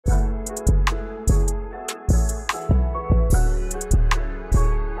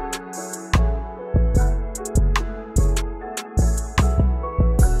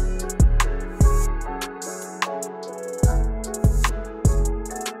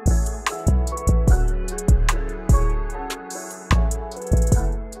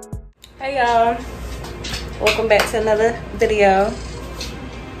Hey y'all, welcome back to another video.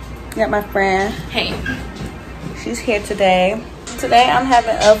 Got my friend, hey, she's here today. Today I'm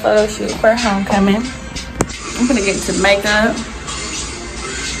having a photo shoot for homecoming. I'm gonna get into makeup.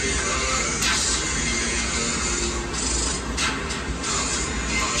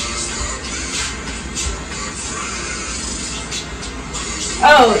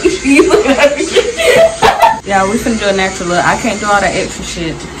 Oh, you look at me. Yeah, we finna do a natural look. I can't do all that extra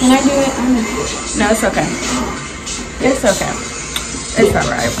shit. Can I do it? No, it's okay. It's okay. It's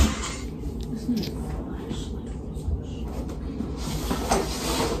alright.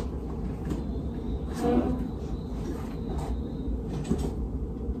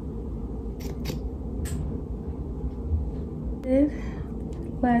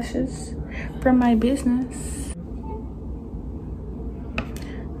 Lashes from my business.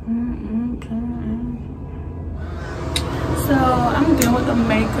 So I'm done with the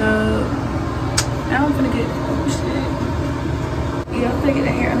makeup. Now I'm gonna get yeah, I'm gonna get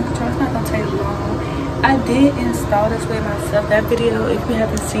the hair under control. It's not gonna take long. I did install this way myself. That video, if you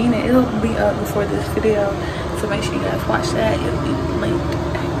haven't seen it, it'll be up before this video. So make sure you guys watch that. It'll be linked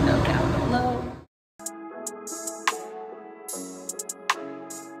down below.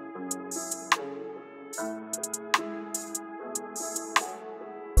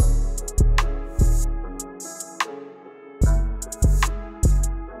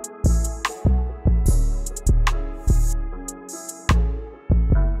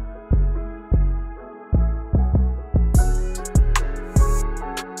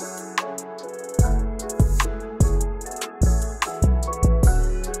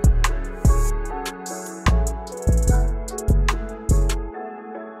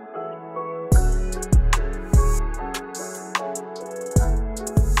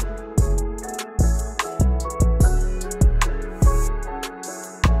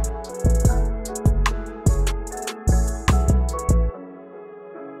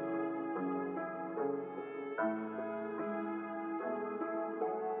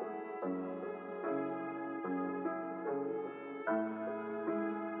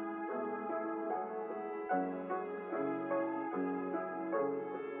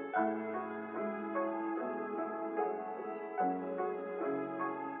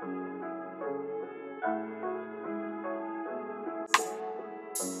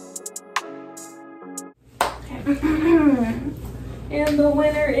 And the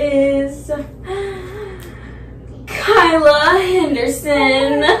winner is Kaila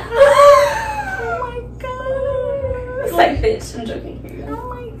Henderson. Oh my god. It's like, bitch, I'm joking. Oh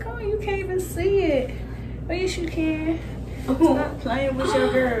my god, you can't even see it. Oh, yes, you can. Ooh. Stop playing with your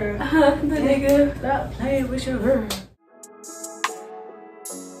girl. The nigga. Stop playing with your girl.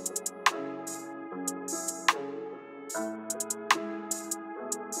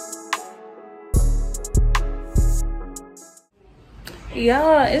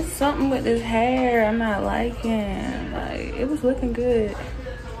 Y'all, it's something with this hair I'm not liking. Like, it was looking good.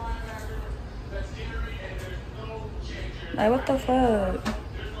 Like, what the fuck?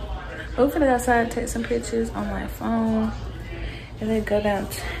 We're gonna go outside and take some pictures on my phone and then go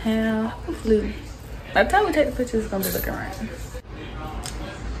downtown. Hopefully, by the time we take the pictures, it's gonna be looking right.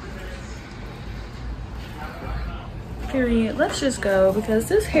 Period. Let's just go because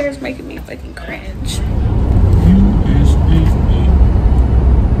this hair is making me fucking cringe.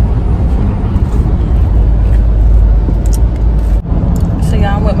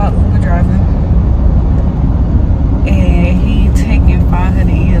 I'm with my Uber driver, and he taking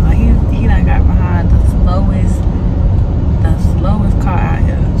 500 years. Like he done got behind the slowest car out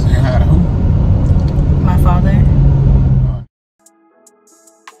here. So you had who? My father.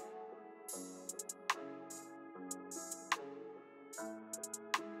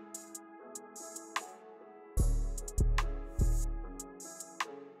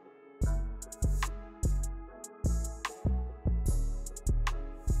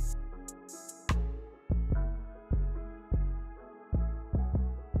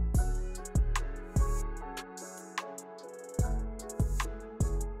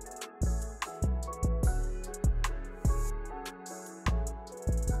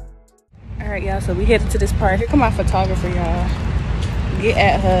 All right, y'all, so we headed to this park. Here come my photographer, y'all. Get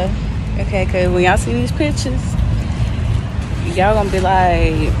at her, okay? Because when y'all see these pictures, y'all gonna be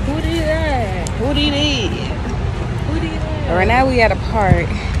like, who did that? Who did it? Who did that? Right now we at a park.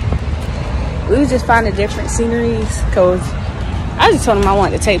 We was just finding different sceneries because I just told him I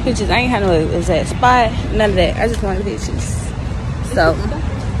wanted to take pictures. I ain't had no exact spot, none of that. I just wanted pictures. So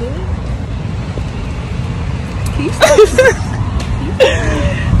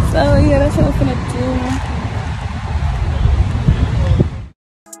so yeah, that's what I'm gonna do.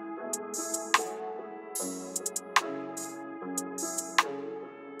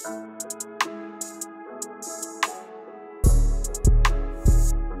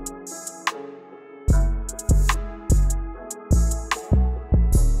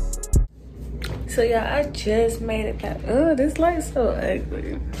 So yeah, I just made it back. Oh, this light's so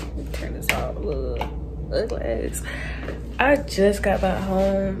ugly. Turn this off. Ugly ass. I just got back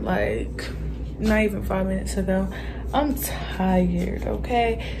home like not even 5 minutes ago. I'm tired,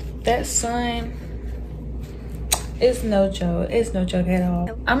 okay? That sun, it's no joke. It's no joke at all.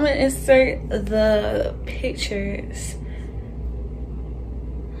 I'm gonna insert the pictures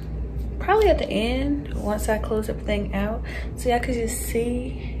probably at the end once I close everything out, so y'all could just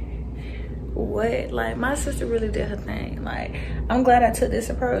see what, like, my sister really did her thing. Like, I'm glad I took this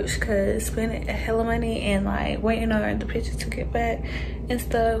approach, because spending a hell of money and like waiting on the pictures to get back and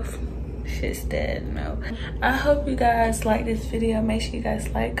stuff, shit's dead. No, I hope you guys like this video. Make sure you guys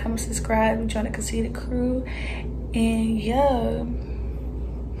like, comment, subscribe, and join the Konceited crew. And yeah,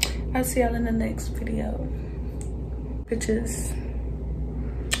 I'll see y'all in the next video. Pictures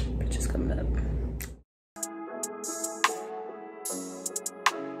coming up.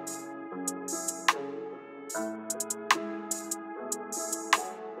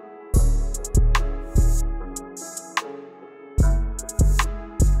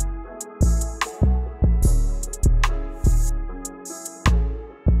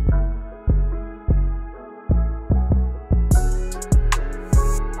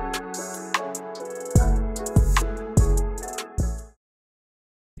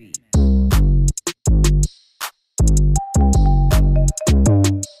 beat.